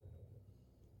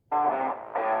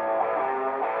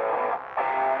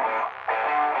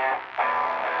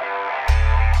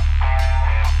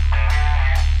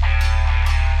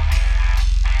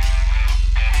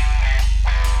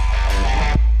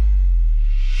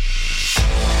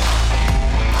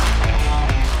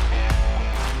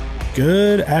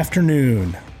Good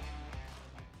afternoon.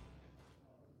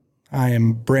 I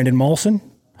am Brandon Molson,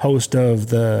 host of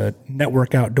the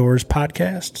Network Outdoors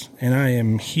podcast, and I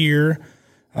am here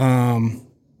in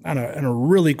a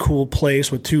really cool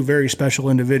place with two very special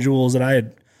individuals that I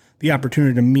had the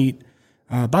opportunity to meet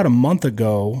about a month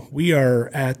ago. We are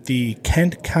at the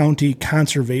Kent County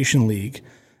Conservation League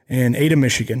in Ada,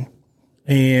 Michigan,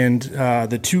 and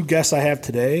the two guests I have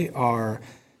today are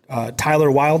Tyler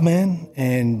Wildman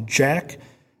and Jack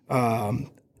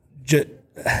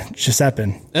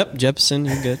Giuseppe. Yep, Jepson,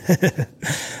 you're good.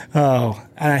 Oh,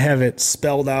 and I have it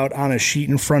spelled out on a sheet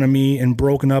in front of me and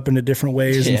broken up into different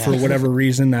ways. Yeah. And for whatever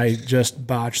reason, I just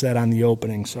botched that on the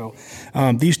opening. So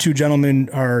these two gentlemen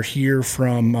are here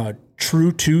from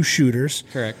True Two Shooters.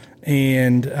 Correct.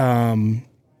 And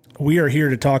we are here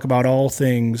to talk about all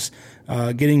things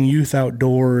getting youth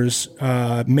outdoors,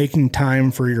 making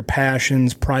time for your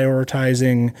passions,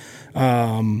 prioritizing,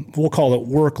 we'll call it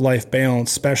work-life balance,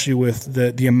 especially with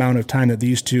the amount of time that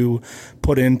these two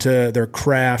put into their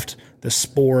craft, the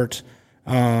sport.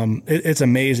 It's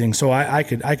amazing. So I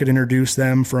could introduce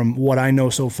them from what I know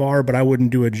so far, but I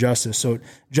wouldn't do it justice. So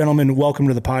gentlemen, welcome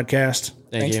to the podcast.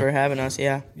 Thanks for having us.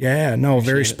 Yeah. Yeah, no,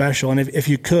 appreciate very special. And if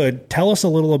you could tell us a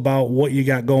little about what you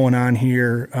got going on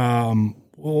here.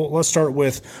 Well, let's start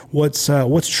with what's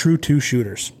True Two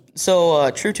Shooters.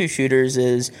 So True Two Shooters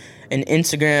is an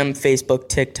Instagram, Facebook,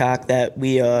 TikTok that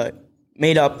we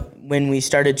made up when we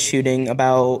started shooting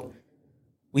about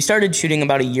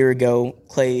a year ago,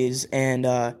 clays,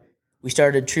 and we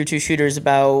started True Two Shooters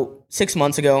about 6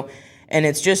 months ago, and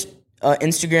it's just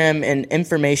Instagram, an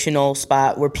informational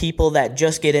spot where people that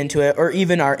just get into it or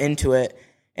even are into it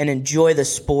and enjoy the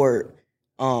sport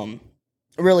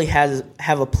really have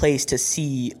a place to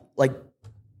see like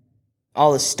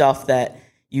all the stuff that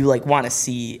you like want to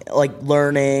see, like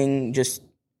learning, just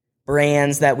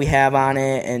brands that we have on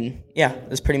it, and yeah,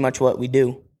 that's pretty much what we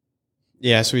do.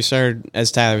 Yeah, so we started,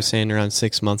 as Tyler was saying, around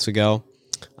 6 months ago.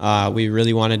 We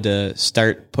really wanted to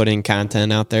start putting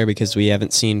content out there because we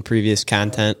haven't seen previous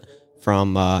content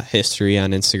from history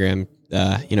on Instagram,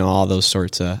 all those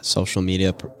sorts of social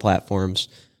media platforms.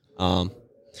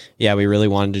 We really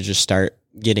wanted to just start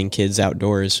getting kids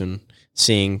outdoors and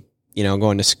seeing,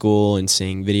 going to school and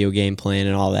seeing video game playing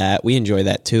and all that. We enjoy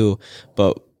that too,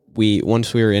 but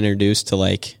once we were introduced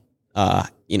to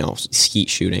skeet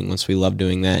shooting, once we loved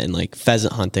doing that, and like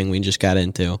pheasant hunting we just got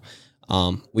into,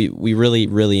 we really,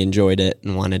 really enjoyed it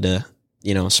and wanted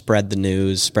to, spread the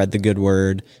news, spread the good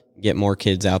word, get more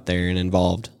kids out there and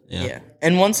involved. Yeah.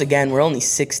 And once again, we're only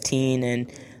 16, and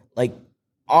like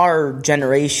our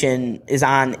generation is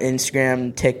on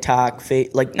Instagram, TikTok,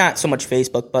 not so much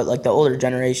Facebook, but like the older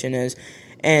generation is.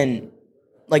 And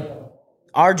like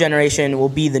our generation will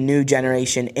be the new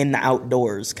generation in the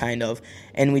outdoors kind of.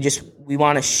 And we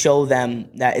want to show them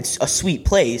that it's a sweet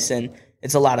place and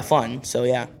it's a lot of fun. So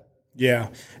yeah. Yeah.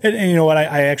 And you know what?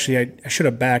 I should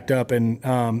have backed up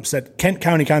and said Kent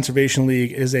County Conservation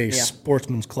League is a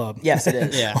sportsman's club. Yes, it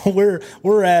is. Yeah.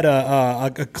 We're at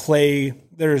a clay,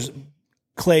 there's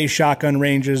clay shotgun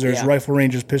ranges, there's rifle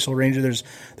ranges, pistol ranges,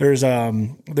 there's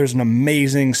an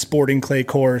amazing sporting clay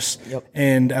course. Yep.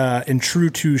 And True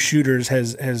Two Shooters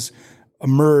has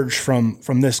emerged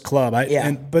from this club.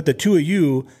 But the two of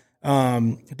you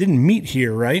didn't meet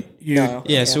here, right? No.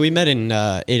 Yeah, so we met in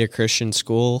Ada Christian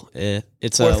School.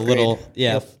 It's a little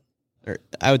Yep. Or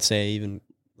I would say even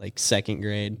like second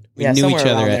grade. We Yeah, knew each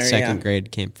somewhere other around at there, second yeah. grade,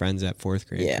 became friends at fourth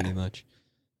grade pretty much.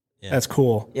 Yeah. That's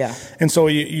cool. Yeah. And so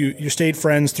you stayed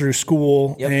friends through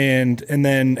school, Yep. and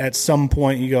then at some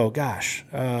point you go, gosh,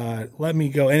 let me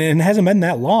go. And it hasn't been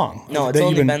that long. No, it's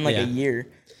only been like a year.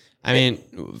 I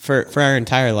mean, for our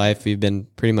entire life, we've been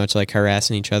pretty much like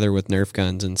harassing each other with Nerf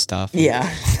guns and stuff. And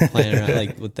Yeah. playing around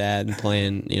like with that and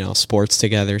playing, sports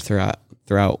together throughout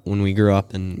when we grew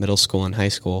up in middle school and high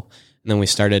school. And then we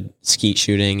started skeet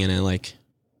shooting, and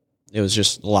it was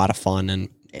just a lot of fun and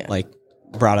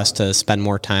brought us to spend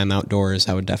more time outdoors,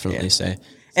 I would definitely say.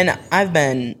 And I've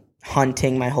been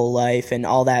hunting my whole life and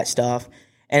all that stuff,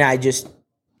 and I just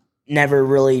never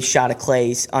really shot a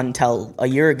clay until a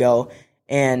year ago.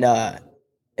 And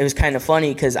it was kind of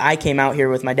funny because I came out here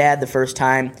with my dad the first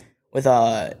time with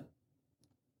a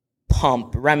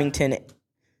pump, Remington,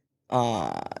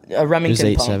 a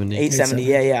Remington pump. 870,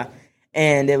 yeah.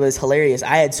 And it was hilarious.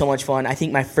 I had so much fun. I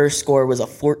think my first score was a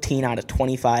 14 out of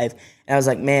 25. And I was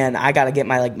like, man, I got to get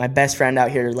my best friend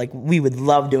out here. Like, we would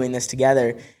love doing this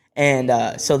together.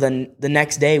 And so then the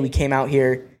next day we came out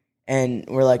here and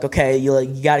we're like, okay, you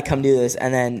got to come do this.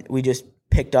 And then we just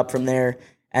picked up from there.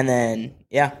 And then,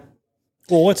 yeah.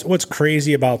 Well, what's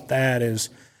crazy about that is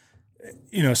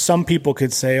some people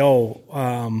could say,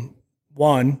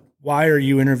 one, why are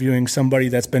you interviewing somebody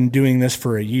that's been doing this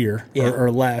for a year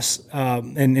or less?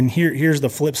 And here's the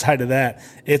flip side of that.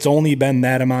 It's only been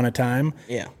that amount of time.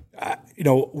 Yeah.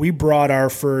 We brought our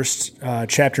first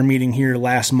chapter meeting here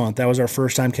last month. That was our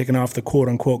first time kicking off the quote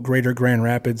unquote Greater Grand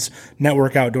Rapids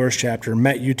Network Outdoors chapter.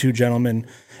 Met you two gentlemen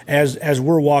as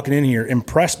we're walking in here,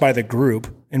 impressed by the group,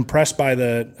 impressed by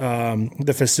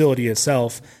the facility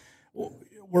itself.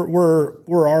 We're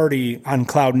already on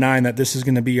cloud nine that this is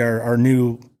going to be our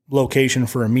new location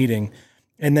for a meeting,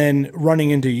 and then running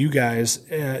into you guys.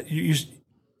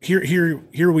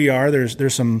 Here we are.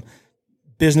 There's some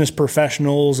business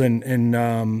professionals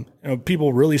and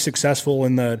people really successful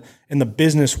in the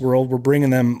business world. We're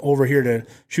bringing them over here to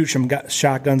shoot some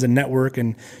shotguns and network,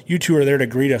 and you two are there to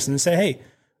greet us and say, hey,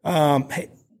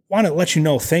 want to let you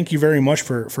know, thank you very much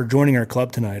for joining our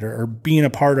club tonight or being a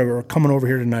part of or coming over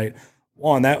here tonight.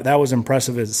 One, that was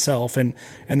impressive itself, and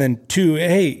then two,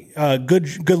 hey,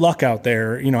 good luck out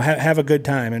there. Have a good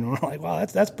time. And we're like, wow,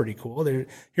 that's pretty cool.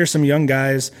 Here's some young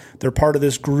guys. They're part of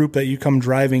this group that you come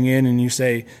driving in, and you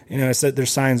say, I said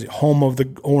there's signs, home of the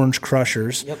Orange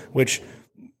Crushers, which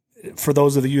for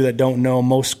those of you that don't know,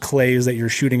 most clays that you're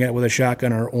shooting at with a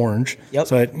shotgun are orange.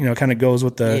 So it kind of goes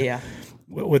with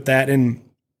with that, and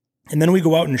then we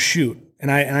go out and shoot, and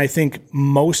I think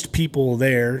most people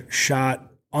there shot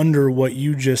under what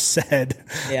you just said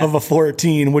of a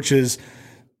 14, which is,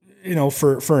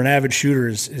 for an avid shooter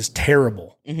is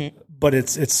terrible. Mm-hmm. But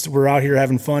it's we're out here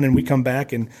having fun, and we come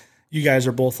back and you guys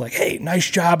are both like, hey, nice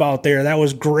job out there. That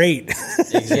was great.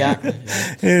 Exactly.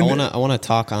 I want to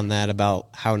talk on that about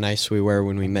how nice we were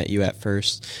when we met you at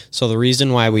first. So the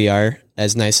reason why we are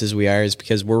as nice as we are is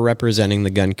because we're representing the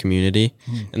gun community,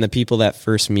 and the people that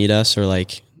first meet us are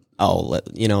like,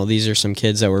 these are some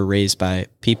kids that were raised by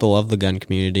people of the gun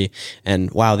community, and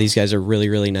wow, these guys are really,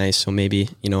 really nice. So maybe,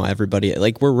 everybody,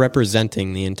 like, we're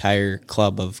representing the entire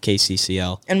club of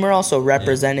KCCL. And we're also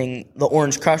representing the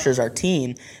Orange Crushers, our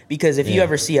team, because if you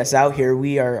ever see us out here,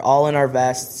 we are all in our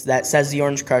vests that says the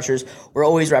Orange Crushers. We're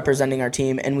always representing our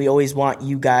team, and we always want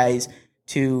you guys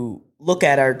to look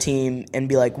at our team and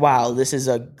be like, wow, this is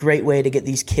a great way to get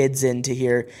these kids into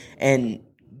here and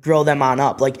grow them on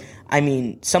up. Like,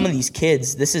 some of these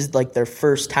kids, this is like their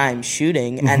first time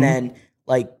shooting, and then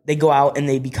like they go out and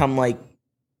they become like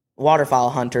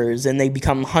waterfowl hunters, and they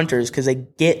become hunters because they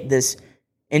get this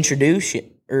introduction,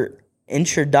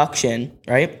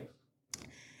 right?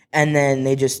 And then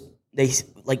they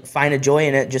like find a joy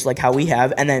in it, just like how we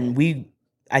have. And then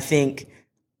I think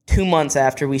 2 months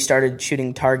after we started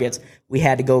shooting targets, we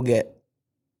had to go get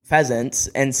pheasants,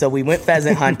 and so we went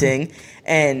pheasant hunting,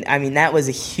 and that was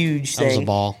a huge thing. That was a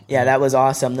ball. Yeah, that was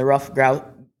awesome. The Rough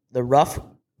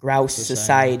Grouse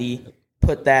Society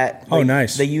put that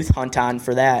nice, the youth hunt on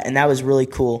for that, and that was really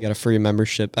cool. You got a free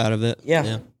membership out of it.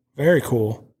 Yeah. Very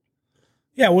cool.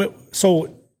 Yeah,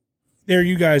 so there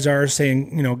you guys are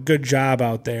saying, good job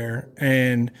out there,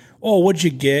 and what'd you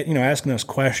get? Asking us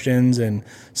questions, and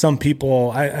some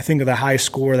people, I think of the high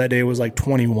score that day was like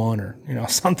 21 or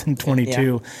something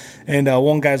 22, and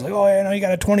one guy's like, you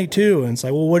got a 22, and it's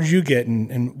like, well, what did you get?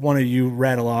 And one of you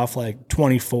rattle off like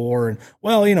 24, and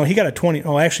he got a 20.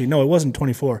 Oh, actually, no, it wasn't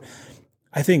 24.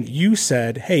 I think you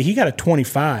said, hey, he got a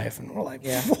 25, and we're like,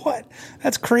 what?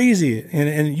 That's crazy,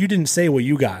 and you didn't say what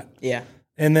you got. Yeah.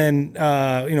 And then,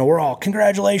 we're all,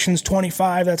 congratulations,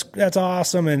 25. That's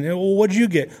awesome. And what'd you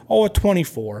get? A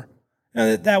 24.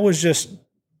 That was just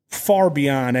far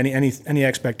beyond any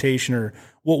expectation or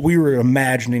what we were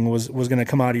imagining was going to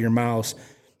come out of your mouth.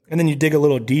 And then you dig a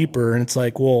little deeper, and it's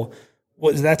like, well,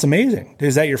 that's amazing.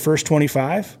 Is that your first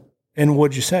 25? And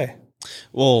what'd you say?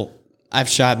 Well, I've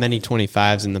shot many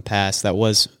 25s in the past. That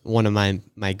was one of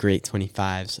my great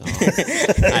 25s. So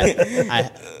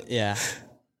yeah.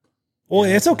 Well,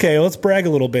 it's okay. Let's brag a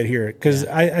little bit here, because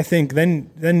I think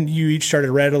then you each started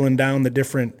rattling down the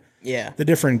different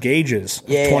gauges of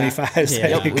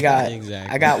 25s. Yeah.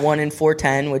 I got one in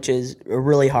 410, which is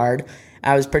really hard.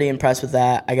 I was pretty impressed with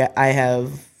that. I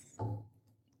have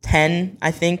 10,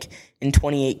 I think, in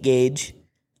 28 gauge.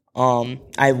 I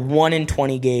have one in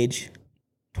 20 gauge.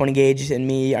 20 gauge and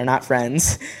me are not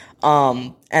friends.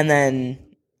 And then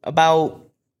about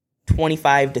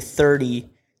 25 to 30,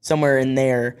 somewhere in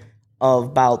there, of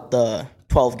about the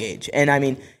 12 gauge.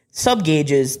 And sub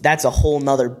gauges, that's a whole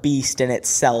nother beast in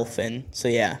itself. And so,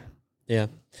 yeah. Yeah.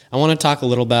 I want to talk a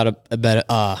little about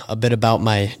a bit about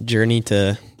my journey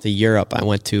to Europe. I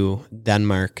went to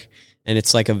Denmark, and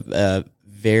it's like a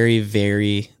very,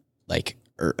 very like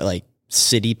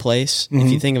city place. Mm-hmm.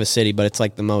 If you think of a city, but it's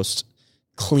like the most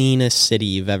cleanest city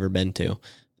you've ever been to.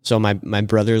 So my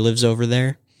brother lives over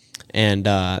there, and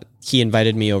he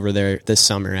invited me over there this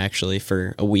summer actually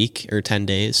for a week or 10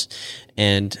 days,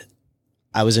 and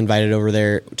I was invited over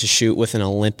there to shoot with an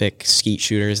Olympic skeet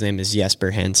shooter. His name is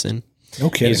Jesper Hansen.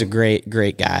 Okay. He's a great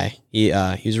guy. He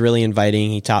was really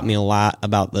inviting. He taught me a lot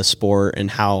about the sport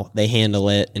and how they handle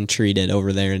it and treat it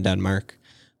over there in Denmark.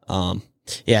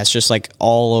 Yeah, it's just like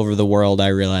all over the world. I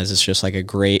realize it's just like a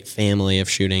great family of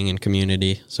shooting and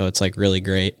community. So it's like really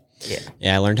great.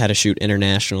 Yeah. I learned how to shoot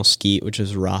international skeet, which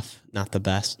was rough. Not the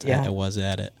best. Yeah. I was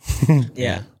at it.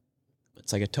 Yeah.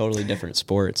 It's like a totally different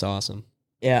sport. It's awesome.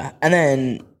 Yeah. And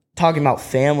then talking about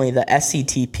family, the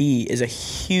SCTP is a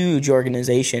huge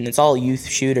organization. It's all youth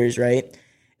shooters, right?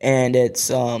 And it's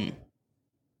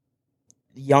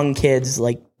young kids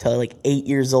like 8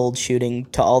 years old shooting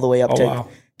to all the way up to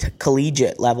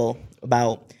collegiate level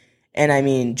about. And I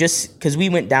mean, just because we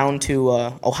went down to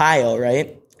Ohio,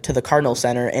 right, to the Cardinal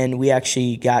Center, and we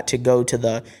actually got to go to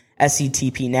the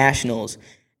SCTP Nationals.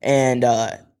 And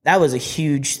that was a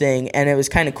huge thing. And it was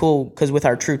kind of cool because with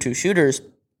our True Two shooters,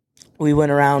 we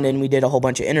went around and we did a whole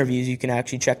bunch of interviews. You can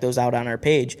actually check those out on our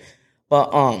page.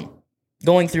 But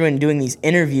going through and doing these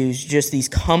interviews, just these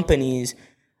companies,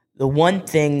 the one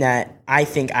thing that I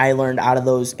think I learned out of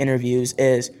those interviews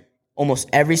is almost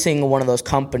every single one of those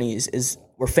companies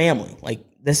we're family. Like,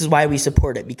 this is why we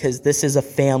support it, because this is a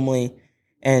family,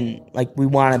 and like we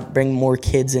want to bring more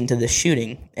kids into the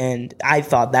shooting. And I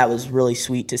thought that was really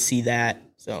sweet to see that.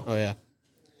 So. Oh yeah.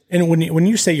 And when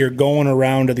you say you're going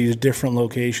around to these different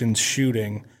locations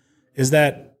shooting, is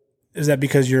that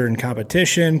because you're in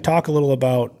competition? Talk a little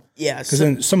about, because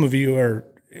then some of you are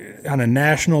on a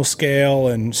national scale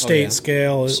and state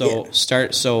scale.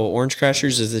 So Orange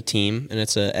Crushers is a team, and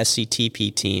it's a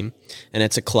SCTP team, and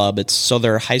it's a club.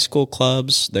 There are high school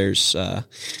clubs. There's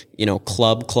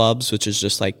clubs, which is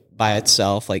just like by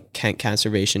itself, like Kent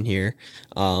Conservation here.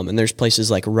 And there's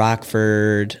places like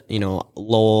Rockford,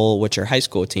 Lowell, which are high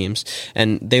school teams,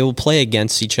 and they will play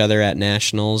against each other at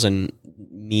nationals and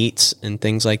meets and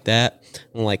things like that,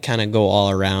 and like kind of go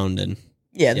all around. And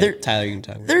Tyler, you can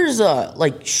talk about it. There's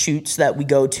like shoots that we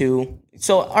go to.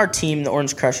 So our team, the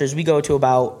Orange Crushers, we go to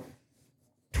about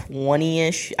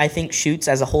 20-ish, I think, shoots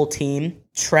as a whole team.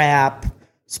 Trap,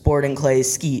 sporting clay,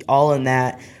 skeet, all in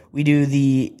that. We do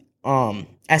the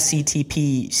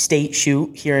SCTP state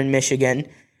shoot here in Michigan,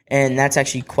 and that's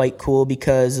actually quite cool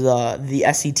because the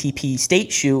SCTP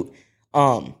state shoot,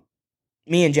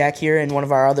 me and Jack here and one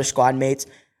of our other squad mates,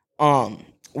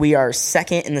 we are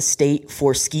second in the state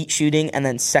for skeet shooting and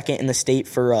then second in the state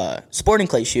for sporting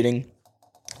clay shooting.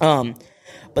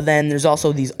 But then there's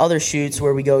also these other shoots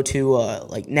where we go to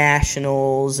like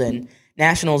nationals, and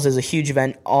nationals is a huge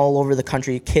event all over the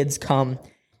country. Kids come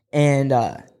and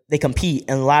they compete,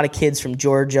 and a lot of kids from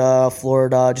Georgia,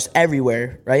 Florida, just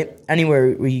everywhere, right?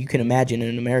 Anywhere where you can imagine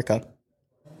in America.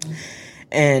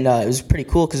 And it was pretty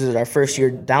cool because it was our first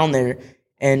year down there,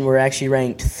 and we're actually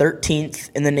ranked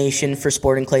 13th in the nation for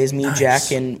sporting clays. Me, nice.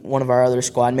 Jack, and one of our other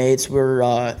squad mates. We're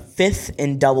 5th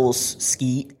in doubles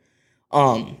skeet,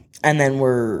 and then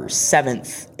we're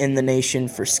 7th in the nation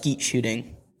for skeet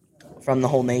shooting from the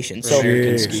whole nation. So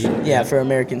American skeet. Yeah, for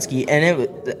American skeet. And it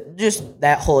was just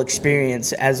that whole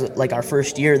experience as like our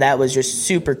first year, that was just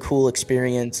super cool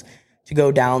experience to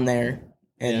go down there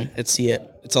and see it.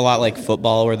 It's a lot like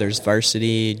football where there's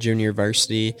varsity, junior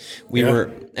varsity.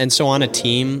 And so on a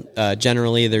team,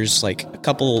 generally there's like a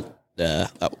couple,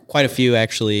 quite a few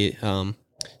actually,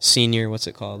 senior, what's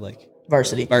it called? Like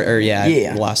varsity.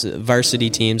 Varsity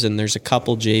teams, and there's a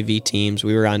couple JV teams.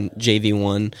 We were on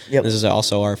JV1. Yep. This is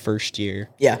also our first year.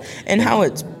 Yeah, and how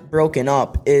it's broken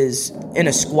up is in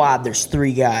a squad there's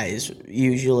 3 guys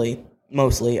usually,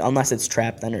 mostly, unless it's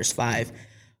trap, then there's 5.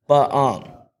 But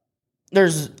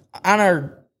there's on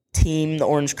our team, the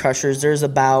Orange Crushers, there's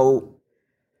about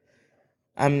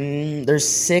there's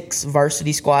 6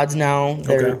 varsity squads now.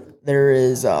 There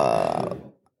is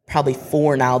probably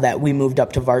 4 now that we moved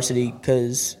up to varsity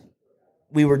because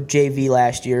we were JV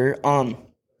last year.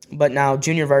 But now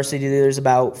junior varsity, there's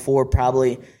about 4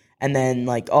 probably, and then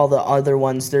like all the other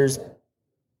ones,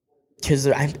 because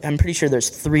I'm pretty sure there's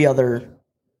 3 other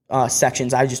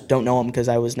sections. I just don't know them because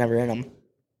I was never in them.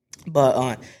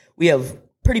 But we have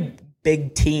pretty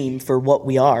big team for what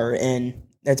we are, and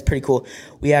that's pretty cool.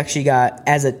 We actually got,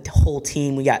 as a whole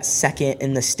team, we got 2nd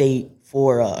in the state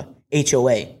for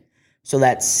HOA. So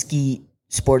that's skeet,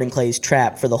 sporting clays,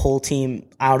 trap for the whole team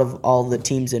out of all the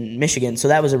teams in Michigan. So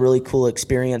that was a really cool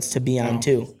experience to be on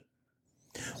too.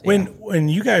 So, when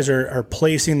you guys are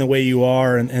placing the way you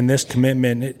are and this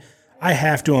commitment, I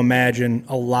have to imagine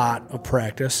a lot of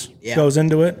practice Yeah. goes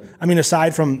into it. I mean,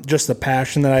 aside from just the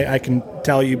passion that I can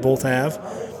tell you both have,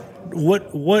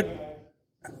 what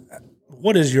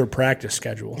is your practice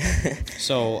schedule,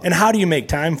 So and how do you make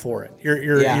time for it?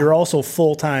 Yeah. You're also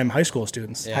full-time high school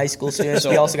students. High school students.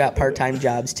 We also got part-time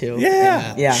jobs too.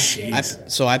 Yeah. Yeah.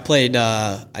 Jeez.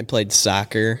 I played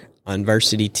soccer on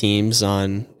varsity teams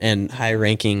and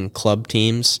high-ranking club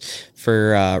teams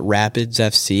for Rapids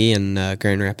FC and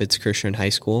Grand Rapids Christian High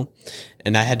School,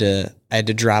 and I had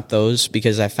to drop those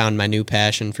because I found my new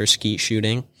passion for skeet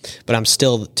shooting. But I'm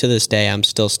still, to this day, I'm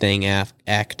still staying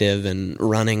active and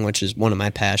running, which is one of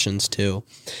my passions too.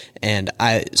 And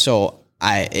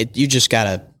you just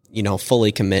gotta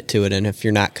fully commit to it. And if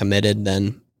you're not committed,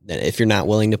 then if you're not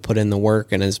willing to put in the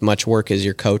work and as much work as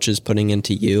your coach is putting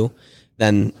into you,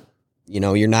 then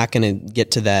you're not going to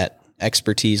get to that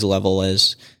expertise level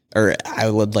or I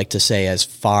would like to say as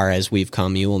far as we've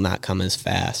come. You will not come as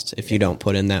fast if you don't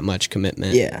put in that much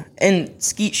commitment. Yeah. And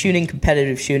skeet shooting,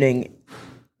 competitive shooting,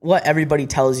 what everybody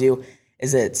tells you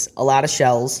is it's a lot of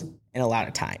shells and a lot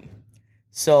of time.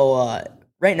 So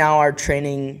right now our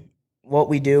training, what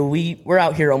we do, we're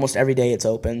out here almost every day it's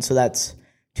open. So that's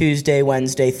Tuesday,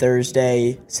 Wednesday,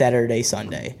 Thursday, Saturday,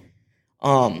 Sunday.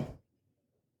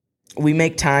 We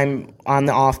make time on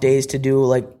the off days to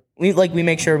do we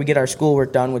make sure we get our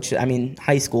schoolwork done, which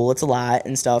high school, it's a lot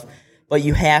and stuff, but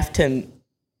you have to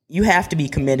be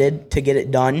committed to get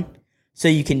it done so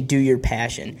you can do your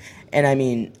passion.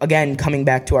 And again, coming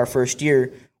back to our first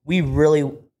year, we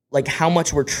really how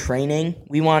much we're training.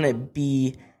 We want to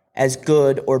be as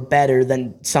good or better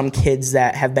than some kids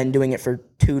that have been doing it for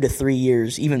 2 to 3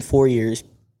 years, even 4 years.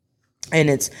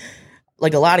 And it's a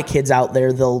lot of kids out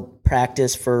there, they'll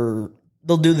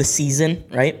do the season,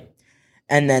 right?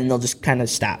 And then they'll just kind of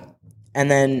stop.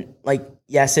 And then,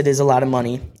 yes, it is a lot of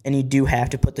money, and you do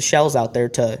have to put the shells out there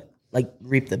to,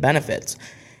 reap the benefits.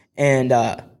 And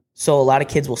so a lot of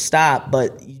kids will stop,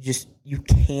 but you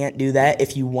can't do that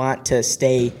if you want to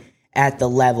stay at the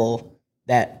level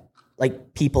that,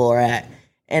 people are at.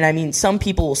 And, some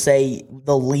people will say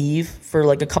they'll leave for,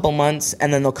 a couple months,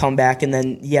 and then they'll come back, and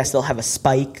then, yes, they'll have a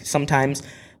spike sometimes,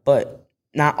 but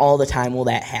not all the time will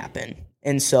that happen.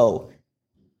 And so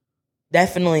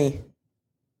definitely,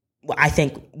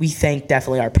 we thank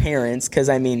definitely our parents because,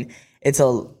 it's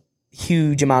a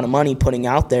huge amount of money putting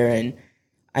out there. And,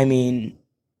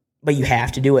 but you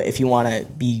have to do it if you want to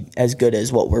be as good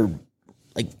as what we're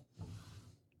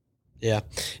Yeah.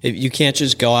 You can't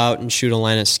just go out and shoot a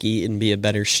line of skeet and be a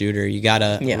better shooter. You got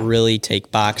to really take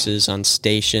boxes on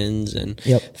stations and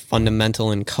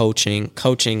fundamental and coaching.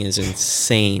 Coaching is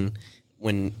insane.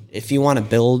 If you want to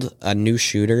build a new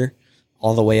shooter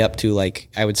all the way up to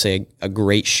I would say a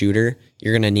great shooter,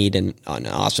 you're going to need an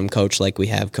awesome coach like we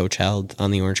have Coach Held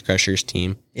on the Orange Crushers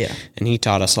team. Yeah. And he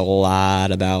taught us a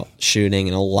lot about shooting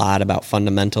and a lot about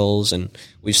fundamentals, and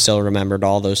we've still remembered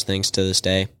all those things to this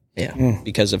day. Yeah.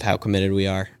 Because of how committed we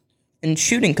are. And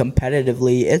shooting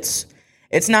competitively,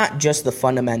 it's not just the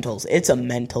fundamentals. It's a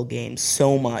mental game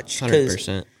so much.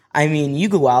 100%. You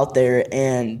go out there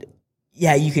and,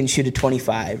 you can shoot a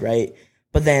 25, right?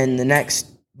 But then the next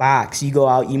box, you go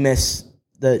out, you miss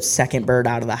the second bird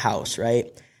out of the house, right?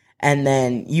 And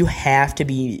then you have to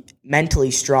be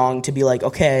mentally strong to be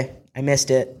okay, I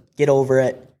missed it, get over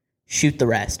it, shoot the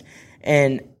rest.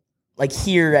 And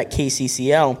here at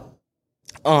KCCL,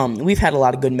 we've had a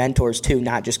lot of good mentors too,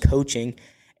 not just coaching.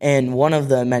 And one of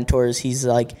the mentors, he's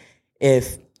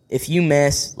if you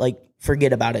miss,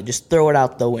 forget about it, just throw it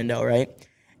out the window, right?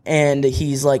 And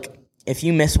he's if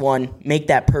you miss one, make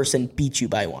that person beat you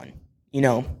by one.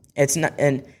 It's not,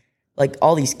 and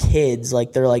all these kids,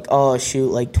 they're oh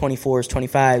shoot, 24s,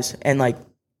 25s, and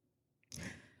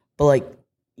but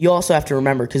you also have to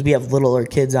remember because we have littler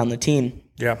kids on the team.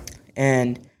 Yeah.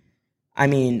 And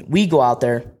we go out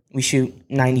there. We shoot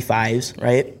 95s,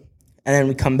 right? And then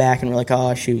we come back and we're oh,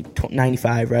 I shoot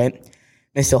 95, right?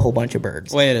 Missed a whole bunch of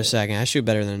birds. Wait a second. I shoot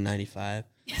better than a 95.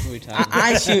 What are we talking about?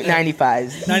 I shoot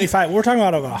 95s. 95. We're talking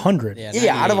about 100.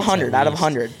 Yeah, out of 100. Out of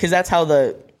 100. Because that's how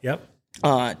the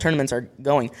tournaments are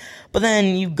going. But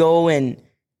then you go and,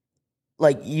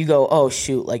 oh,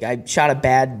 shoot, I shot a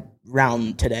bad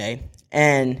round today.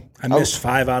 And I missed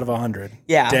 5 out of 100.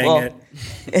 Yeah. Dang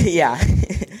it. Yeah.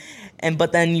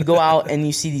 But then you go out and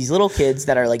you see these little kids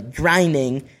that are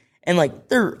grinding and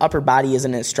their upper body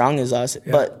isn't as strong as us,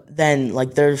 but then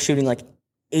they're shooting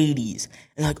 80s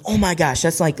and oh my gosh,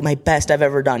 that's my best I've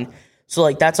ever done.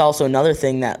 So that's also another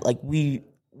thing that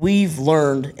we've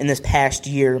learned in this past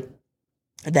year,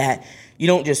 that you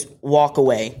don't just walk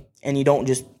away and you don't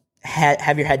just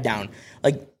have your head down.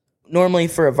 normally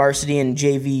for a varsity and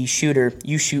JV shooter,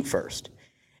 you shoot first.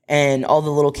 And all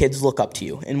the little kids look up to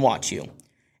you and watch you.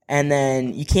 And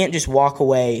then you can't just walk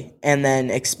away and then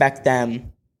expect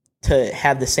them to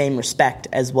have the same respect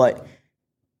as what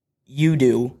you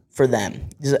do for them.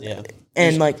 Yeah.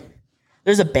 And, like,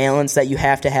 there's a balance that you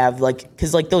have to have, like,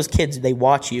 because, like, those kids, they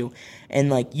watch you. And,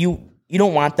 like, you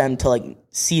don't want them to, like,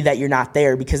 see that you're not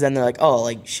there because then they're like, oh,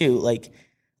 like, shoot, like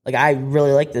I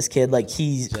really like this kid. Like,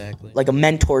 he's, like, a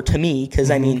mentor to me because,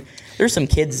 I mean, there's some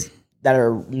kids that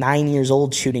are 9 years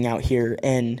old shooting out here,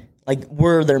 and like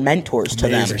we're their mentors to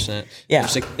them. 100%. Yeah,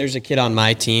 there's a kid on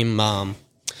my team.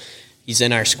 He's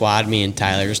in our squad. Me and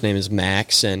Tyler. His name is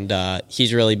Max, and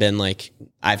he's really been like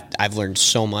I've learned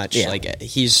so much. Yeah. Like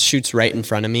he shoots right in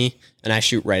front of me, and I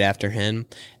shoot right after him.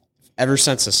 Ever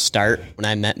since the start, when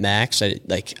I met Max,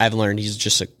 I've learned he's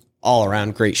just a all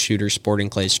around great shooter, sporting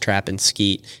clays, trap, and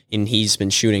skeet, and he's been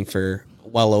shooting for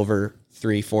well over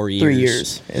 3-4 years. 3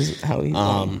 years is how he.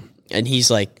 And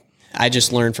he's like, I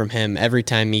just learned from him every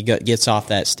time he gets off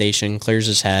that station, clears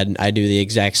his head. I do the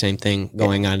exact same thing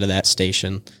going onto that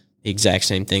station, the exact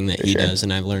same thing that he does,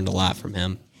 and I've learned a lot from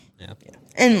him. Yeah.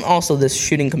 And also this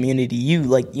shooting community,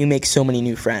 you make so many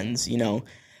new friends. You know,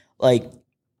 like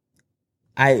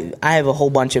I have a whole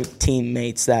bunch of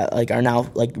teammates that like are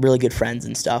now like really good friends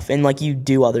and stuff. And like you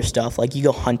do other stuff, like you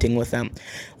go hunting with them.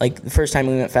 Like the first time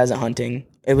we went pheasant hunting,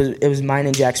 it was mine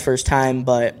and Jack's first time,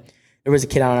 but there was a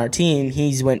kid on our team.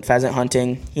 He's went pheasant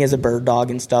hunting. He has a bird dog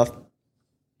and stuff.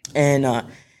 And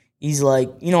he's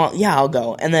like, you know what? Yeah, I'll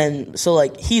go. And then, so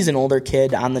like, he's an older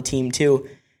kid on the team too.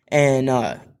 And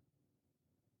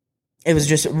it was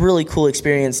just a really cool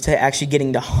experience to actually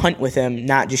getting to hunt with him,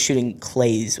 not just shooting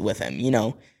clays with him, you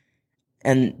know?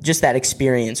 And just that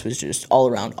experience was just all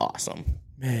around awesome.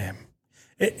 Man,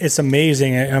 it's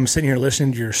amazing. I'm sitting here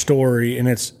listening to your story, and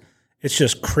it's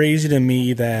just crazy to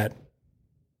me that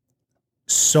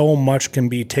so much can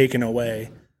be taken away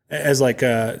as like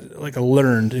a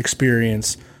learned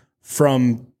experience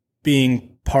from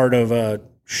being part of a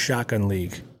shotgun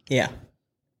league. Yeah.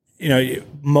 You know,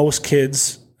 most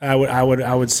kids, I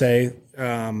would say,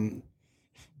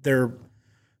 they're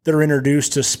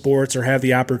introduced to sports or have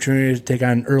the opportunity to take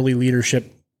on early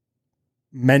leadership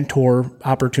mentor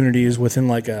opportunities within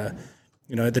like the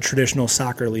traditional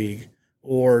soccer league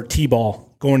or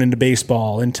t-ball, going into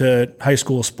baseball, into high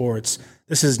school sports.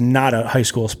 This is not a high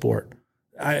school sport.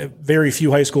 Very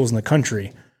few high schools in the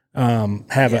country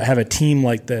have a team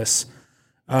like this.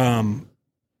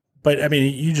 But I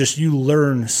mean, you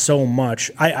learn so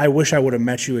much. I wish I would have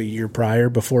met you a year prior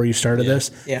before you started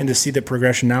this, and to see the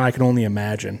progression now, I can only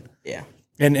imagine. Yeah,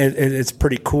 and it's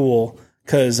pretty cool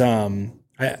because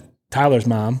Tyler's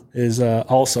mom is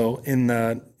also in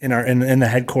the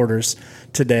headquarters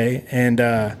today, and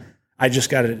I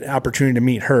just got an opportunity to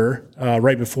meet her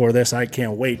right before this. I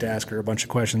can't wait to ask her a bunch of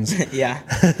questions. Yeah.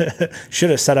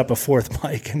 Should have set up a fourth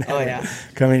mic and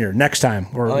come in here next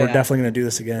time. We're definitely going to do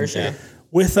this again. For sure.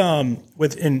 With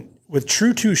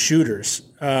True Two Shooters,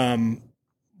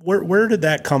 where did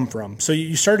that come from? So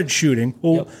you started shooting.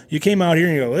 Well, you came out here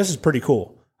and you go, this is pretty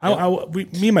cool.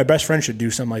 Me and my best friend should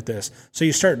do something like this. So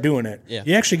you start doing it. Yeah.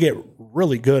 You actually get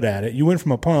really good at it. You went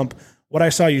from a pump. What I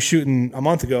saw you shooting a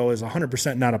month ago is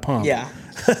 100% not a pump. Yeah.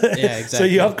 Yeah, exactly. So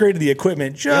you upgraded the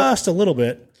equipment just a little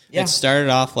bit. Yeah. It started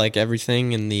off like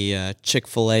everything in the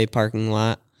Chick-fil-A parking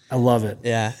lot. I love it.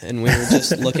 Yeah, and we were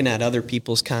just looking at other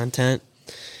people's content,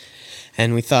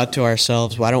 and we thought to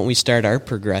ourselves, why don't we start our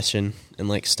progression and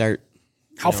like start...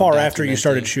 How far after you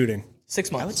started shooting?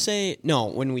 6 months. I would say, no,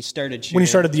 when we started shooting. When you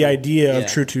started the idea of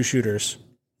True Two Shooters?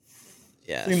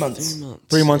 Yeah. 3 months.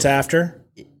 3 months after?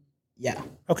 Yeah.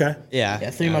 Okay. Yeah,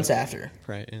 3 months after.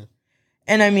 Right, yeah.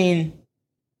 And I mean,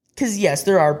 because yes,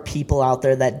 there are people out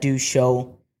there that do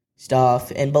show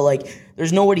stuff, but like,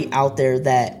 there's nobody out there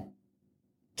that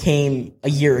came a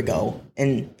year ago.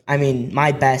 And I mean,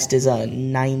 my best is a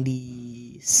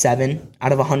 97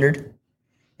 out of 100,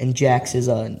 and Jack's is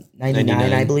a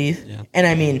 99, I believe. Yeah. And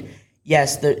I mean,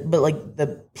 yes, but like the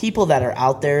people that are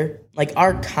out there, like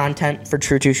our content for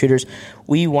True Two Shooters,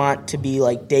 we want to be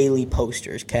like daily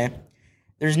posters. Okay.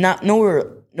 There's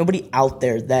nobody out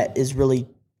there that is really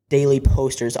daily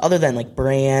posters other than like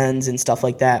brands and stuff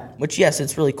like that, which yes,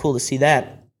 it's really cool to see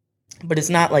that, but it's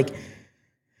not like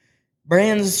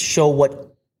brands show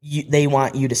what they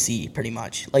want you to see pretty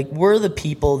much. Like we're the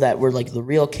people that we're like the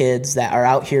real kids that are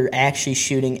out here actually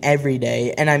shooting every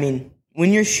day. And I mean,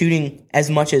 when you're shooting as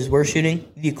much as we're shooting,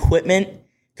 the equipment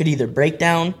could either break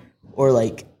down or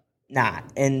like not.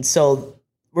 And so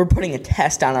we're putting a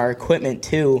test on our equipment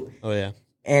too. Oh yeah.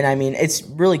 And I mean, it's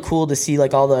really cool to see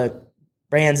like all the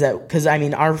brands that, because I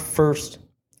mean, our first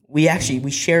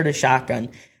we shared a shotgun,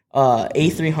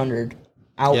 A300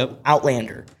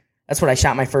 Outlander. That's what I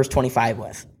shot my first 25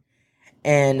 with.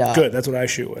 And good, that's what I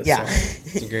shoot with. Yeah. So.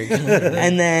 It's a great gun.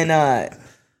 And then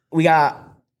we got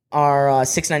our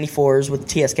 694s with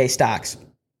TSK stocks.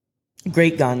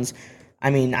 Great guns. I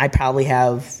mean, I probably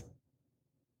have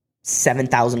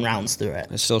 7,000 rounds through it.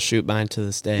 I still shoot mine to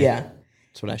this day. Yeah.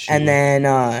 That's what I shoot. And then,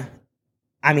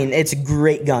 I mean, it's a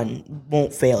great gun.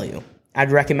 Won't fail you.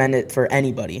 I'd recommend it for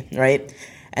anybody, right?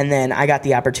 And then I got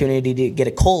the opportunity to get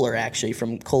a Kohler, actually,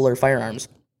 from Kohler Firearms.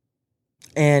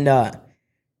 And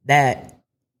that,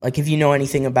 like, if you know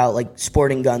anything about, like,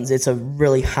 sporting guns, it's a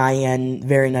really high-end,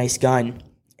 very nice gun.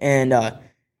 And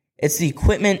it's the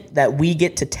equipment that we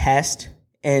get to test.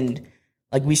 And,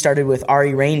 like, we started with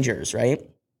RE Rangers, right?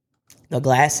 The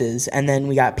glasses. And then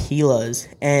we got Pilas.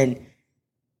 And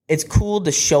it's cool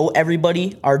to show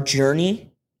everybody our journey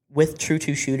with True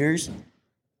Two shooters,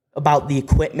 about the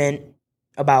equipment,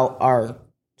 about our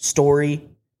story,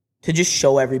 to just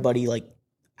show everybody, like,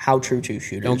 how True Two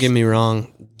shooters. Don't get me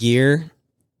wrong. Gear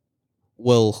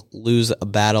will lose a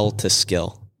battle to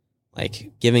skill.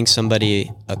 Like, giving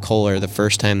somebody a Kohler the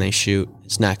first time they shoot,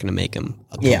 it's not going to make them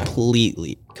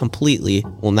completely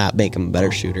will not make them a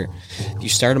better shooter. If you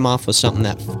start them off with something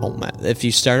that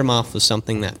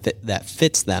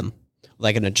fits them,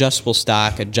 like an adjustable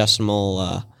stock,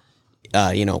 adjustable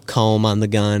comb on the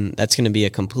gun, that's going to be a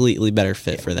completely better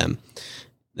fit for them.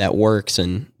 That works.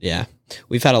 And yeah,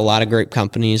 we've had a lot of great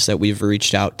companies that we've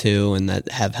reached out to and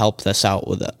that have helped us out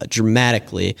with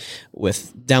dramatically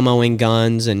with demoing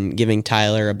guns and giving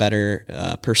Tyler a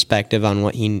better perspective on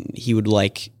what he would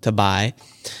like to buy.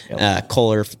 Yep.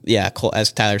 Kohler,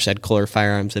 as Tyler said, Kohler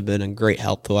Firearms have been a great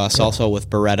help to us. Yep. Also with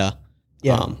Beretta.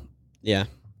 Yeah.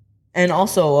 And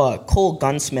also Cole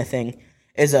Gunsmithing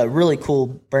is a really cool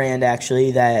brand,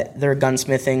 actually, that they're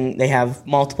gunsmithing. They have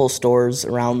multiple stores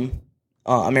around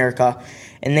America,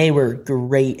 and they were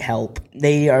great help.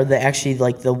 They are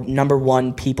the number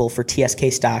one people for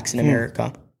TSK stocks in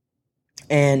America.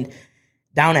 And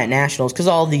down at Nationals,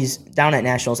 because down at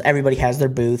Nationals, everybody has their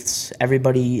booths.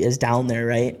 Everybody is down there,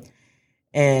 right?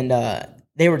 And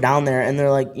they were down there, and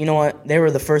they're like, you know what? They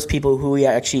were the first people who we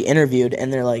actually interviewed,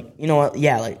 and they're like, you know what?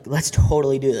 Yeah, like, let's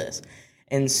totally do this.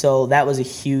 And so that was a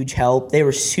huge help. They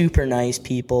were super nice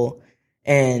people.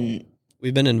 And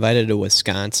we've been invited to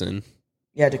Wisconsin.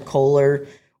 Yeah, to Kohler.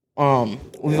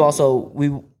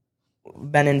 We've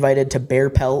been invited to Bear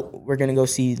Pelt. We're going to go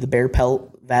see the Bear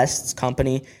Pelt Vests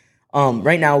company.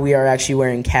 Right now we are actually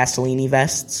wearing Castellini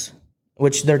vests,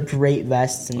 which they're great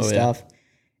vests and stuff.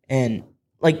 Yeah. And,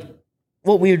 like,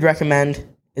 what we would recommend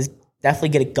is definitely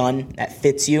get a gun that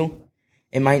fits you.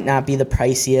 It might not be the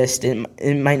priciest.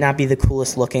 It might not be the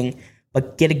coolest looking,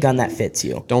 but get a gun that fits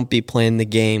you. Don't be playing the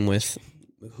game with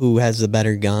who has the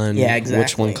better gun. Yeah, exactly.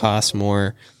 Which one costs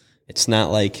more. It's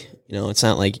not like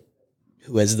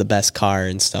who has the best car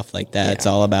and stuff like that. Yeah. It's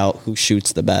all about who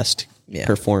shoots the best. Yeah.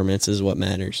 Performance is what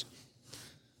matters.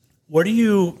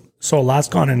 So a lot's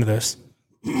gone into this.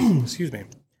 Excuse me.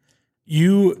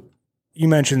 You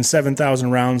mentioned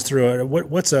 7,000 rounds through it.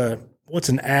 What's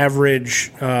an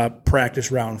average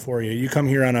practice round for you? You come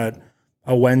here on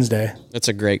a Wednesday. That's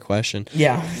a great question.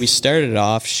 Yeah. We started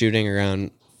off shooting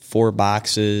around 4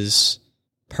 boxes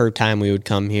per time we would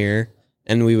come here,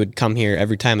 and we would come here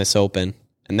every time it's open,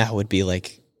 and that would be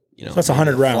like, so that's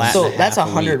 100 rounds. So that's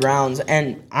 100 rounds,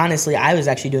 and honestly, I was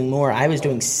actually doing more. I was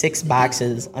doing 6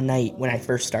 boxes a night when I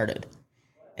first started,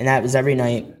 and that was every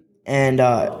night. And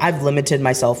I've limited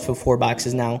myself to 4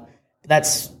 boxes now.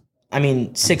 That's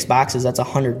 6 boxes, that's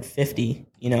 150,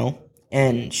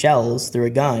 and shells through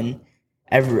a gun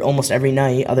almost every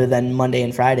night other than Monday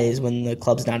and Fridays when the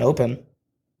club's not open.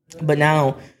 But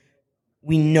now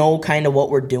we know kind of what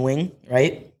we're doing,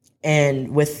 right?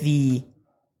 And with the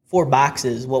 4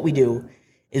 boxes, what we do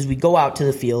is we go out to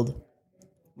the field.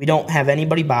 We don't have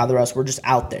anybody bother us. We're just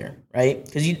out there, right?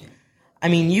 Because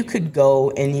you could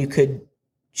go and you could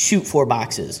shoot 4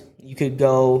 boxes. You could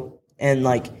go and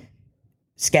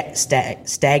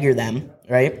stagger them,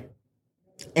 right?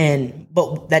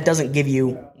 But that doesn't give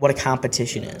you what a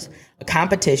competition is. A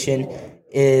competition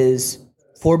is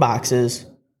 4 boxes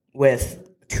with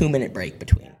a 2-minute break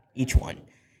between each one.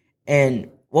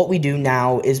 And what we do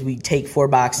now is we take 4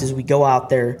 boxes, we go out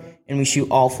there, and we shoot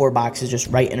all 4 boxes just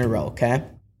right in a row, okay?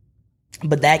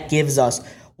 But that gives us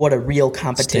what a real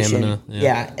competition,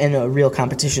 Stamina, and a real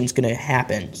competition is going to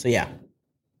happen. So, yeah.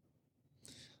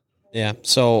 Yeah,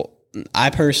 so I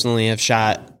personally have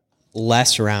shot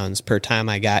less rounds per time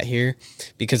I got here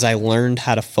because I learned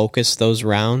how to focus those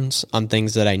rounds on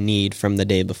things that I need from the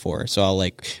day before. So I'll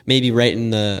maybe right in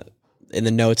the in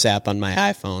the notes app on my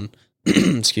iPhone,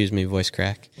 excuse me, voice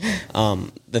crack,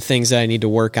 the things that I need to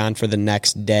work on for the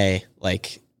next day,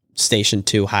 like Station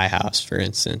 2 high house, for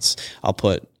instance. I'll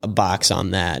put a box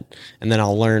on that, and then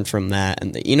I'll learn from that.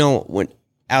 And when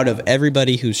out of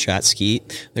everybody who's shot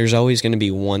skeet, there's always going to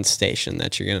be one station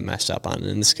that you're going to mess up on,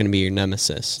 and it's going to be your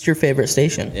nemesis. It's your favorite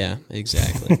station. Yeah,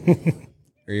 exactly.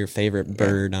 Or your favorite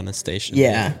bird on a station.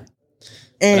 Yeah.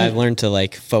 But I've learned to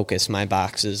like focus my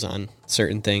boxes on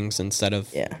certain things instead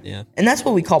of And that's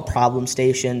what we call problem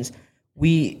stations.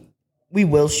 We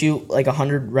will shoot like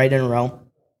 100 right in a row,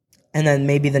 and then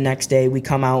maybe the next day we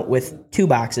come out with 2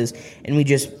 boxes and we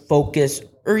just focus,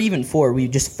 or even 4. We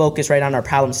just focus right on our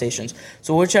problem stations.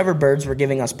 So whichever birds were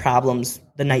giving us problems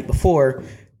the night before,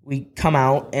 we come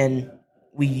out and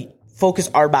we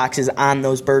focus our boxes on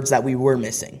those birds that we were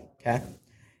missing. Okay,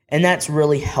 and that's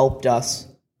really helped us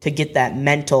to get that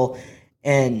mental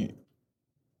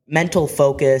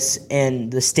focus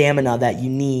and the stamina that you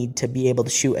need to be able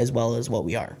to shoot as well as what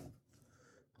we are.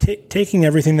 Taking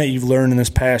everything that you've learned in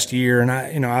this past year,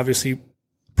 and obviously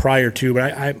prior to,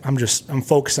 but I'm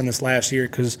focused on this last year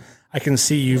because I can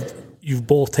see you've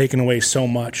both taken away so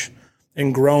much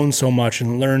and grown so much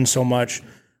and learned so much.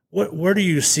 Where do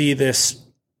you see this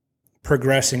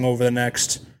progressing over the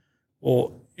next?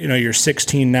 Well, you're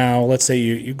 16 now. Let's say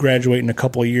you graduate in a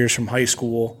couple of years from high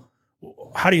school.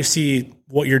 How do you see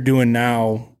what you're doing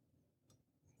now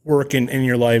working in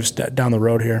your lives down the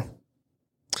road here?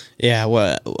 Yeah,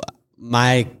 well,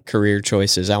 my career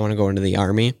choices, I want to go into the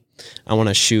Army. I want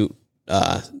to shoot,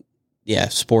 the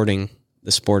sporting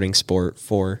sport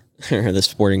for, or the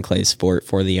sporting clay sport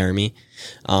for the Army.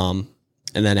 And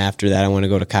then after that, I want to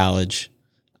go to college,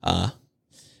 and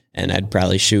I'd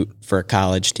probably shoot for a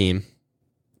college team.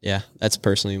 Yeah, that's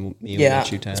personally me. Yeah,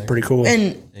 what you, Tyler? That's pretty cool.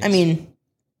 And Thanks. I mean,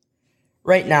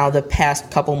 right now, the past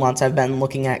couple months, I've been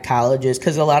looking at colleges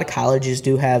because a lot of colleges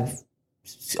do have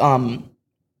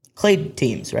clay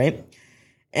teams, right?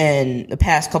 And the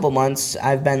past couple months,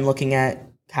 I've been looking at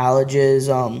colleges.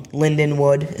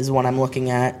 Lindenwood is one I'm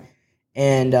looking at,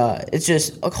 and it's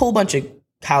just a whole bunch of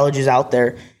colleges out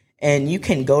there. And you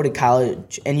can go to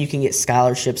college and you can get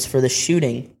scholarships for the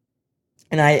shooting.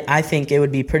 And I think it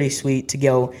would be pretty sweet to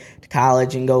go to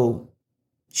college and go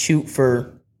shoot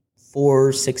for 4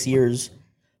 or 6 years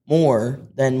more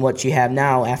than what you have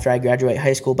now after I graduate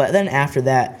high school. But then after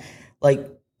that, like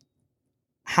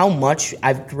how much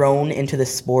I've grown into the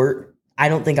sport, I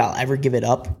don't think I'll ever give it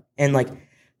up. And like,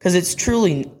 because it's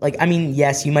truly like, I mean,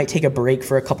 yes, you might take a break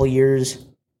for a couple years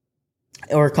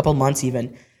or a couple months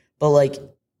even, but like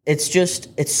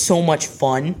it's so much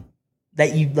fun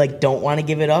that you like don't want to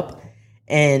give it up.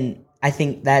 And I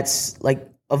think that's like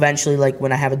eventually, like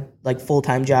when I have a like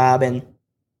full-time job and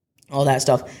all that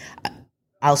stuff,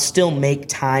 I'll still make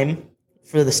time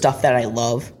for the stuff that I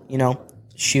love,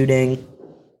 shooting.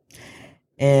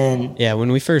 And yeah,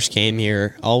 when we first came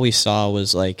here, all we saw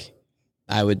was like,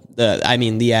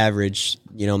 the average,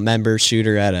 member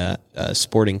shooter at a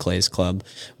sporting clays club,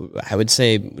 I would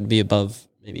say would be above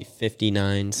maybe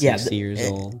 59, 60 years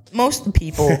old. Most of the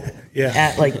people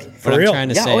at like what I'm trying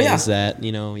to say is that,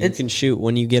 you can shoot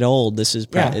when you get old. This is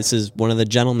this is one of the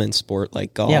gentleman's sport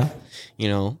like golf.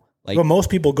 But most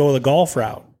people go the golf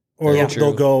route, or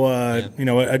they'll go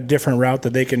a different route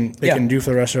that they can do for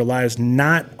the rest of their lives.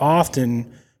 Not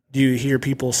often do you hear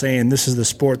people saying this is the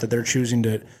sport that they're choosing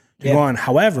to go on.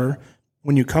 However,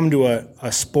 when you come to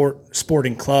a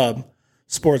sporting club,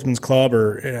 sportsman's club,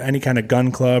 or any kind of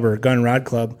gun club or gun rod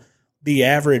club, the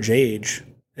average age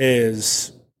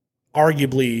is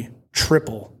arguably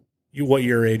triple what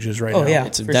your age is right now. Yeah,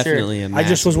 it's definitely sure. a I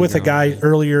just was with a guy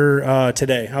earlier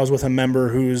today. I was with a member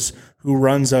who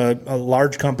runs a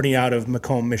large company out of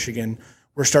Macomb, Michigan.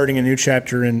 We're starting a new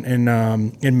chapter in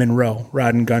Monroe,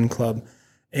 Rod and Gun Club,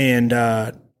 and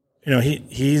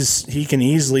he can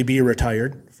easily be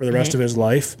retired for the rest of his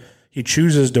life. He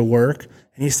chooses to work.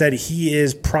 And he said he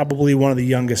is probably one of the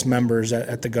youngest members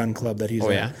at the gun club that he's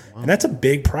in. Yeah. Wow. And that's a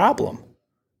big problem.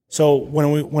 So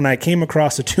when I came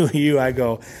across the two of you, I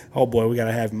go, oh boy, we got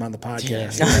to have him on the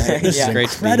podcast. This is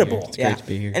incredible. It's great to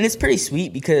be here. And it's pretty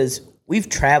sweet because we've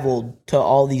traveled to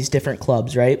all these different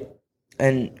clubs, right?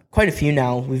 And quite a few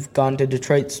now. We've gone to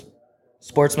Detroit's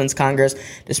Sportsman's Congress,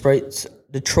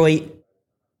 Detroit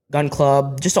Gun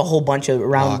Club, just a whole bunch of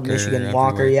around Michigan. Everywhere.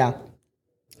 Walker, yeah.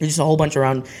 There's just a whole bunch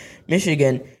around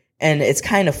Michigan. And it's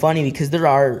kind of funny because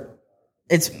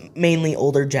it's mainly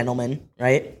older gentlemen,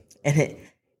 right? And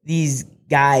these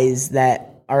guys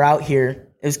that are out here,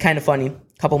 it was kind of funny.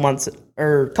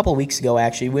 A couple weeks ago,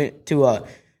 actually, we went to a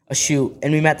shoot,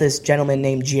 and we met this gentleman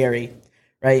named Jerry,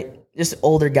 right? Just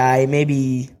older guy,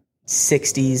 maybe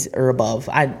 60s or above.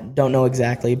 I don't know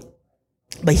exactly,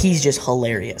 but he's just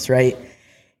hilarious, right?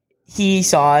 He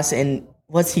saw us, and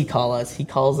what's he call us? He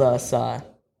calls us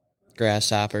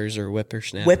Grasshoppers or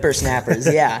whippersnappers.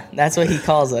 Whippersnappers, yeah, that's what he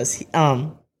calls us.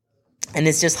 And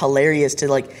it's just hilarious to,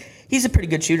 like, he's a pretty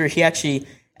good shooter. He actually,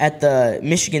 at the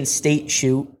Michigan State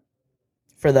shoot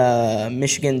for the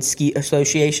Michigan Ski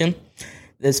Association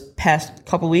this past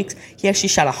couple weeks, he actually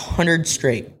shot 100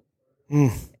 straight.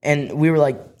 And we were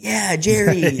like, yeah,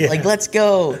 Jerry, Yeah. like, let's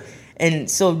go. And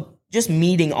so just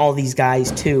meeting all these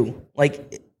guys too,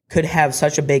 like, could have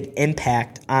such a big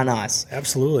impact on us.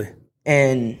 Absolutely.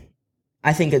 And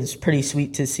I think it's pretty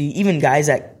sweet to see even guys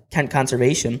at Kent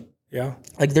Conservation. Yeah.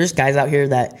 Like, there's guys out here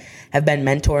that have been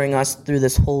mentoring us through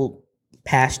this whole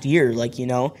past year. Like, you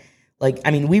know, like,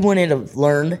 I mean, we wouldn't have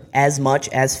learned as much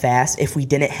as fast if we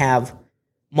didn't have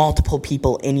multiple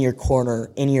people in your corner,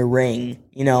 in your ring,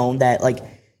 you know, that, like,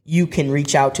 you can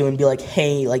reach out to and be like,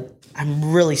 hey, like,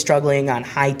 I'm really struggling on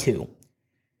high two.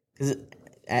 Because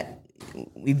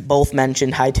we both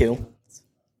mentioned high two. It's a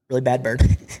really bad bird.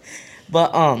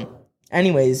 But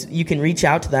anyways, you can reach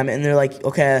out to them and they're like,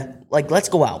 okay, like, let's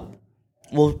go out.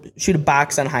 We'll shoot a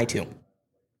box on high two.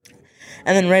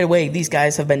 And then right away, these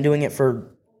guys have been doing it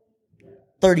for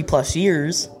 30 plus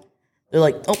years. They're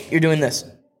like, oh, you're doing this.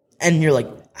 And you're like,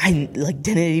 I like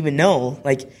didn't even know.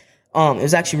 Like, it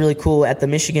was actually really cool at the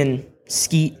Michigan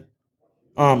Skeet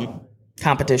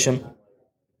competition.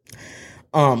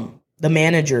 The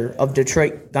manager of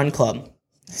Detroit Gun Club,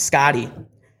 Scotty,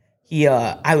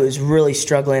 I was really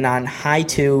struggling on high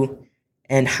two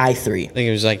and high three. I think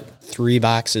it was like 3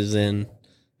 boxes in,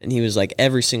 and he was like,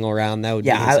 every single round that would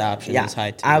be his option. Yeah, was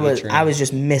high two. I was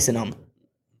just missing them.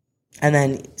 And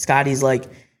then Scotty's like,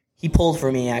 he pulled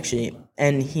for me actually,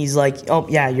 and he's like, oh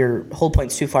yeah, your hold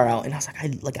point's too far out. And I was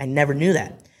like, I never knew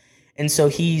that. And so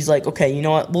he's like, okay, you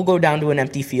know what? We'll go down to an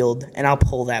empty field, and I'll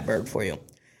pull that bird for you.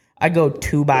 I go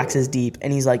 2 boxes deep,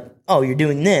 and he's like, oh, you're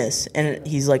doing this. And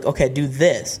he's like, okay, do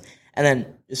this. And then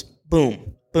just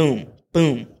boom, boom,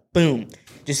 boom, boom,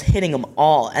 just hitting them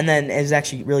all. And then it was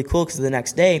actually really cool because the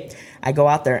next day I go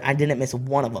out there, I didn't miss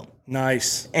one of them.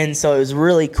 Nice. And so it was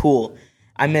really cool.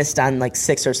 I missed on like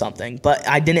 6 or something, but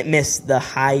I didn't miss the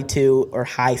high 2 or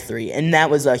high 3. And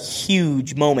that was a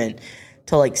huge moment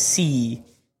to like see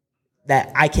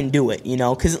that I can do it, you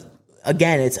know, because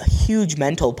again, it's a huge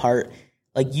mental part.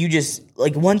 Like, you just,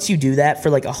 like, once you do that for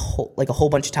like a whole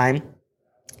bunch of time,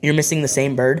 you're missing the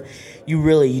same bird,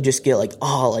 you just get like,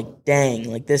 oh, like,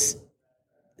 dang, like, this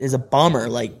is a bummer.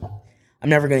 Like, I'm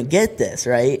never going to get this,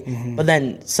 right? Mm-hmm. But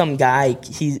then some guy,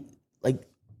 he's like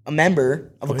a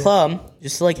member of a club,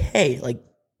 just like, hey, like,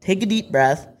 take a deep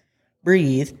breath,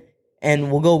 breathe, and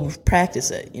we'll go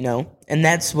practice it, you know? And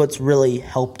that's what's really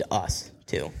helped us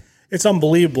too. It's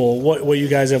unbelievable what you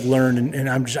guys have learned, and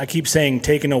I keep saying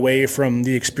taken away from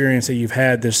the experience that you've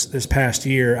had this past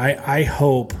year. I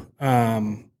hope,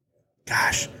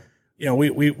 gosh, you know,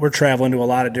 we're traveling to a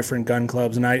lot of different gun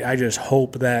clubs, and I just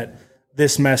hope that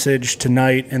this message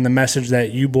tonight and the message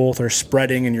that you both are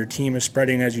spreading and your team is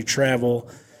spreading as you travel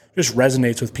just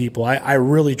resonates with people. I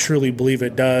really truly believe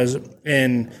it does,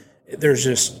 and there's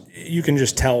just, you can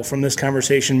just tell from this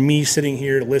conversation, me sitting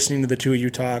here listening to the two of you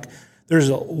talk, there's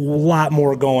a lot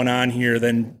more going on here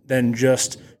than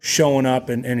just showing up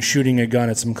and shooting a gun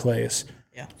at some clays.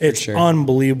 Yeah, it's sure.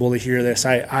 Unbelievable to hear this.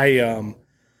 I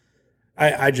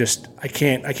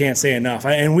can't say enough.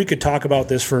 And we could talk about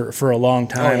this for a long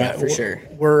time. Oh, yeah, for sure.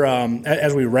 We're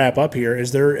as we wrap up here,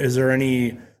 is there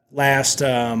any last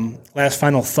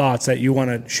final thoughts that you want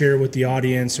to share with the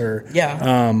audience, or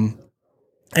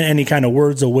any kind of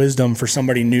words of wisdom for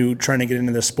somebody new trying to get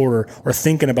into the sport or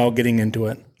thinking about getting into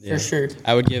it? Yeah. For sure.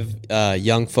 I would give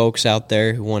young folks out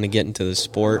there who want to get into the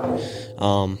sport,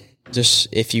 just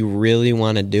if you really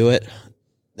want to do it,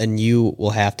 then you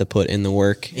will have to put in the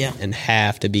work and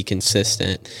have to be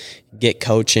consistent. Get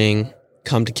coaching,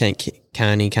 come to Kent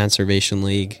County Conservation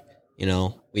League. You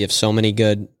know, we have so many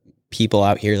good people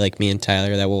out here like me and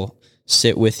Tyler that will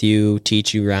sit with you,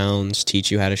 teach you rounds,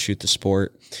 teach you how to shoot the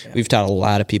sport. Yeah. We've taught a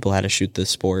lot of people how to shoot the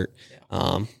sport.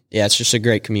 It's just a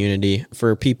great community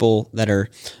for people that are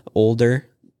older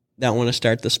that want to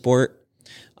start the sport.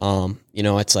 You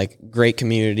know, it's like great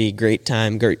community, great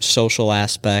time, great social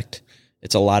aspect.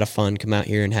 It's a lot of fun. Come out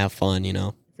here and have fun, you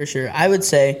know. For sure. I would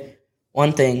say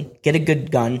one thing, get a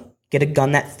good gun, get a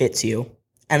gun that fits you,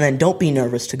 and then don't be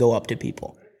nervous to go up to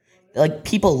people. Like,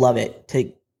 people love it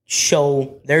to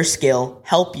show their skill,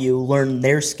 help you learn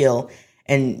their skill.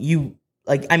 And you,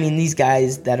 like, I mean, these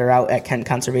guys that are out at Kent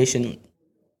Conservation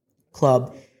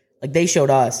Club, like they showed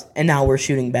us, and now we're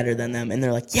shooting better than them, and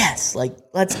they're like, yes, like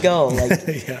let's go, like,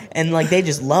 Yeah. and like they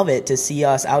just love it to see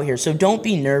us out here. So don't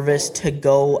be nervous to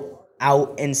go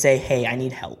out and say, hey, I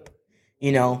need help,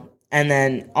 you know. And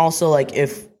then also, like,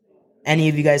 if any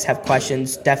of you guys have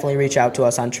questions, definitely reach out to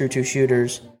us on True Two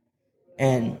Shooters,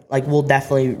 and like we'll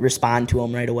definitely respond to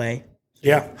them right away.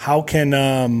 Yeah. How can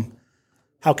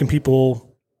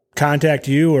people contact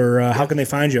you, or how can they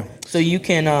find you? So you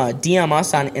can DM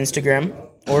us on Instagram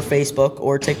or Facebook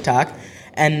or TikTok,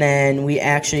 and then we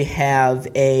actually have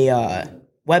a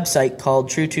website called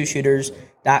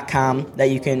true2shooters.com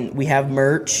that we have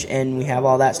merch and we have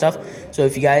all that stuff. So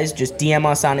if you guys just DM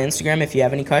us on Instagram if you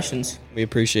have any questions. We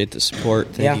appreciate the support.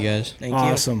 Thank you guys. Thank you.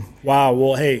 Awesome. Wow.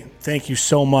 Well, hey, thank you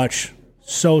so much.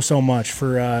 So much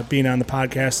for being on the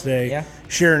podcast today, Yeah.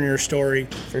 sharing your story.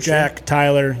 Jack,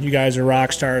 Tyler, you guys are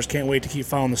rock stars. Can't wait to keep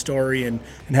following the story and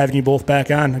having you both back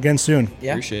on again soon.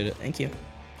 Yeah. Appreciate it. Thank you.